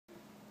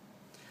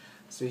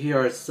So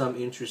here are some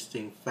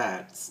interesting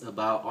facts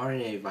about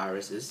RNA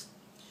viruses.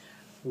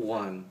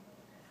 One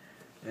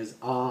is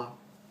all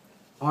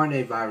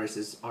RNA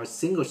viruses are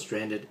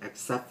single-stranded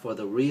except for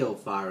the real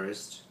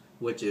virus,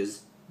 which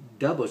is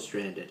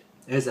double-stranded,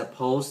 as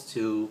opposed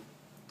to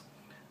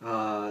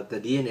the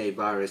DNA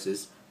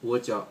viruses,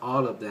 which are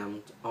all of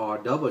them are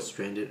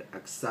double-stranded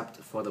except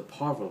for the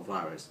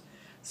parvovirus.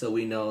 So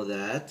we know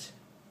that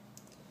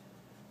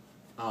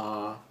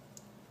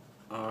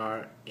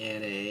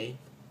RNA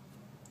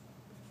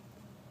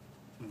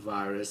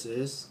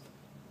viruses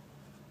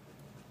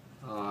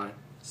are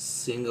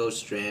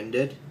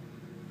single-stranded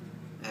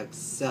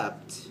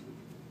except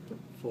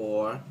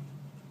for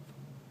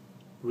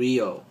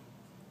real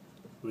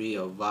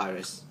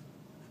virus,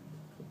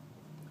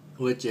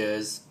 which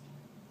is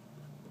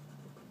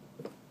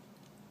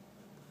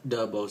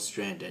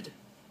double-stranded.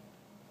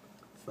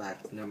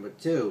 Fact number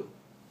 2.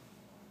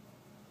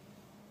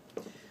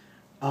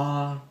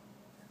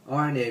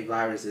 RNA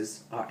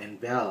viruses are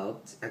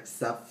enveloped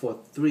except for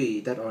 3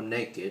 that are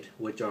naked,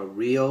 which are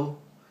real,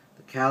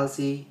 the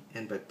Calci,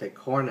 and the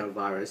picorna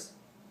virus.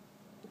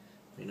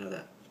 We know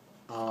that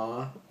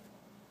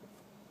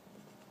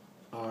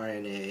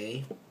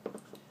RNA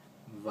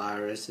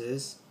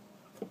viruses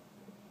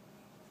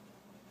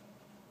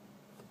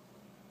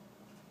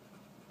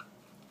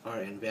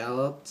are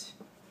enveloped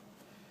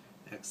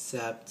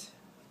except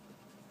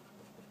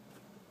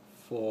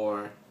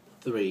for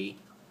 3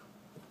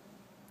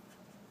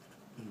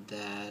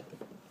 that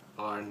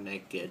are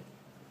naked,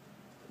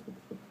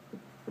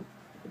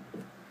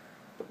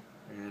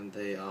 and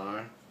they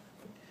are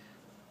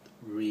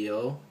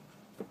real,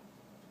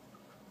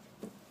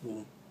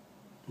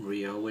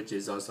 which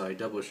is also a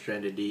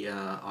double-stranded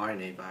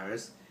RNA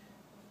virus,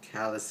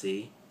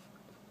 Calci,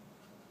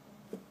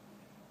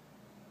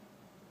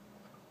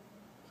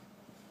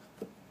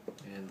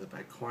 and the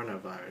picorna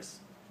virus.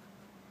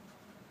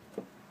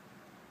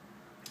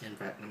 And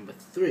fact number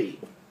 3.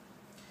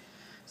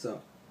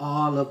 So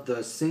all of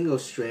the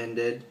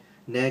single-stranded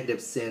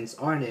negative sense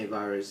RNA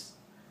virus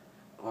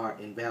are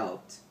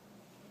enveloped.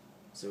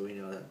 So we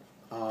know that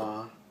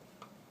all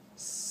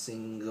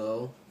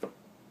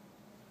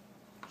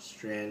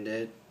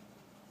single-stranded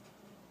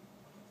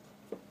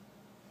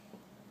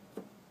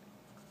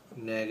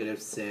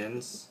negative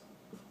sense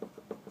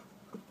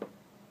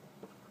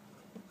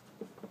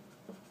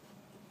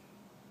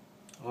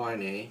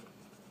RNA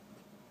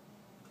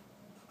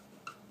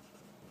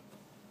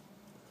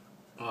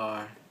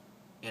are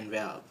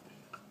enveloped.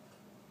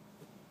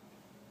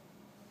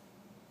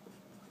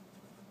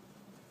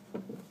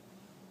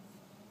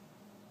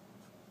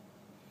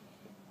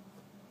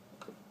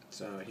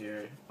 So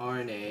here,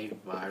 RNA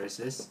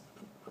viruses,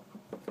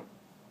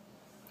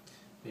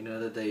 we know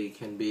that they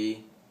can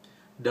be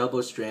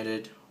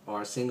double-stranded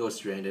or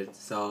single-stranded.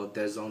 So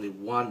there's only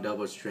one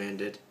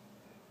double-stranded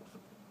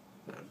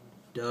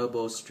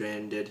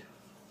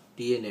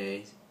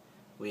DNA.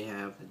 We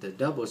have the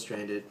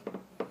double-stranded,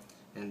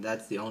 and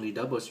that's the only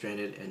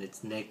double-stranded, and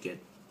it's naked.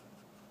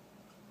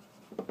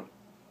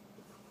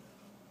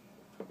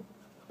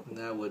 And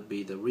that would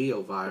be the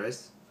real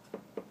virus.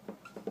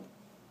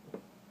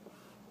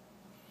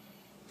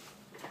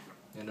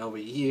 And over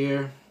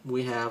here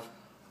we have,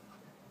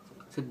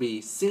 could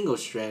be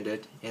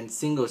single-stranded and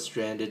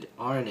single-stranded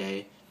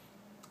RNA.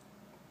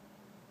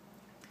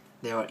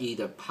 They are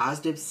either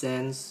positive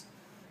sense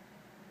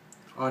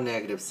or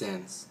negative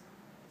sense.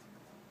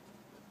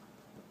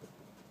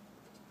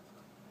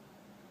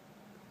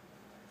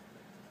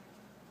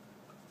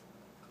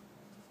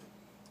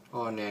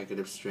 Or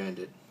negative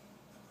stranded.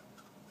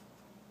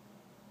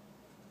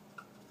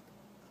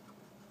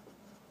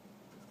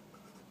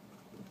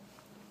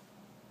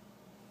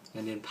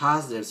 And in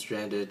positive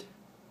stranded,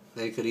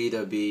 they could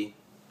either be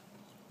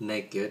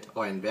naked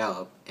or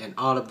enveloped, and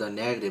all of the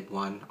negative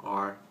ones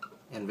are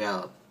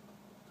enveloped.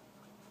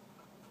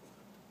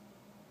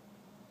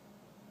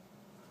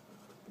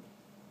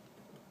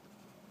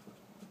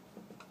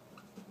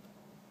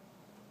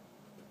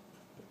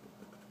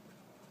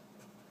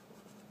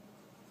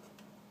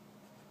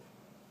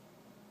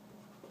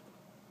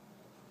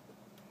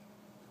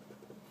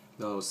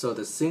 So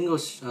the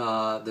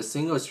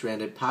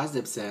single-stranded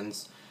positive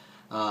sense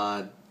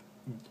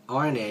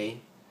RNA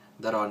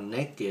that are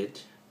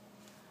naked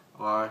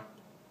are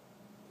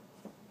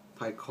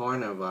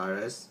picorna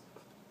virus.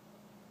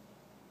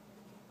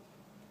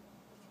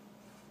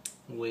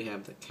 We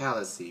have the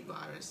Calci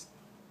virus.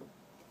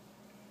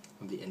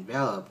 The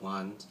enveloped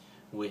ones,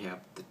 we have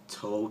the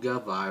toga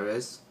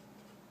virus,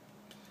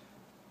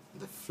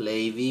 the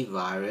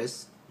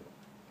flavivirus,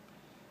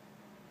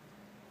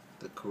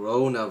 the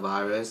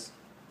coronavirus,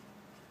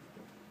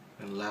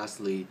 and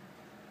lastly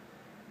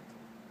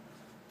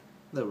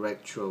the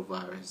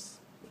retrovirus.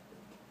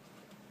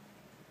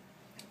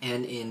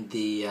 And in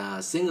the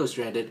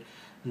single-stranded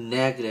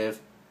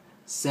negative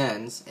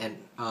sense and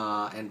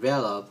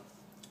enveloped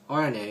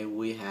RNA,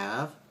 we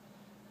have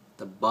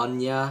the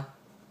Bunya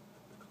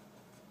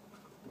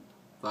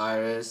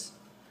virus,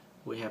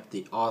 we have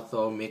the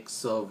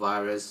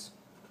orthomyxovirus,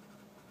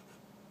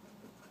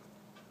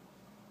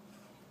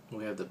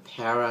 We have the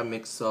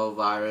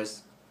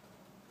paramyxovirus.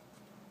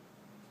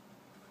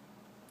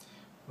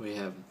 We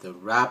have the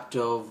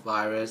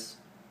rhabdovirus.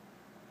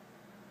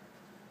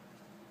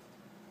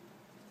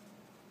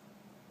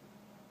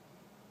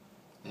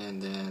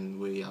 And then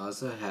we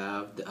also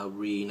have the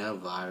RNA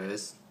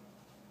virus.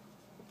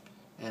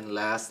 And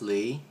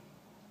lastly,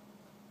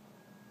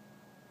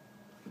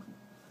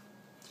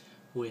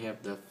 we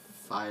have the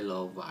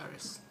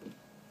filovirus.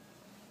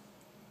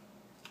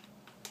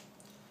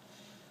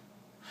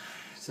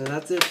 So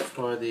that's it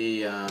for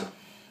the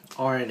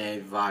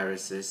RNA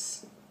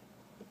viruses.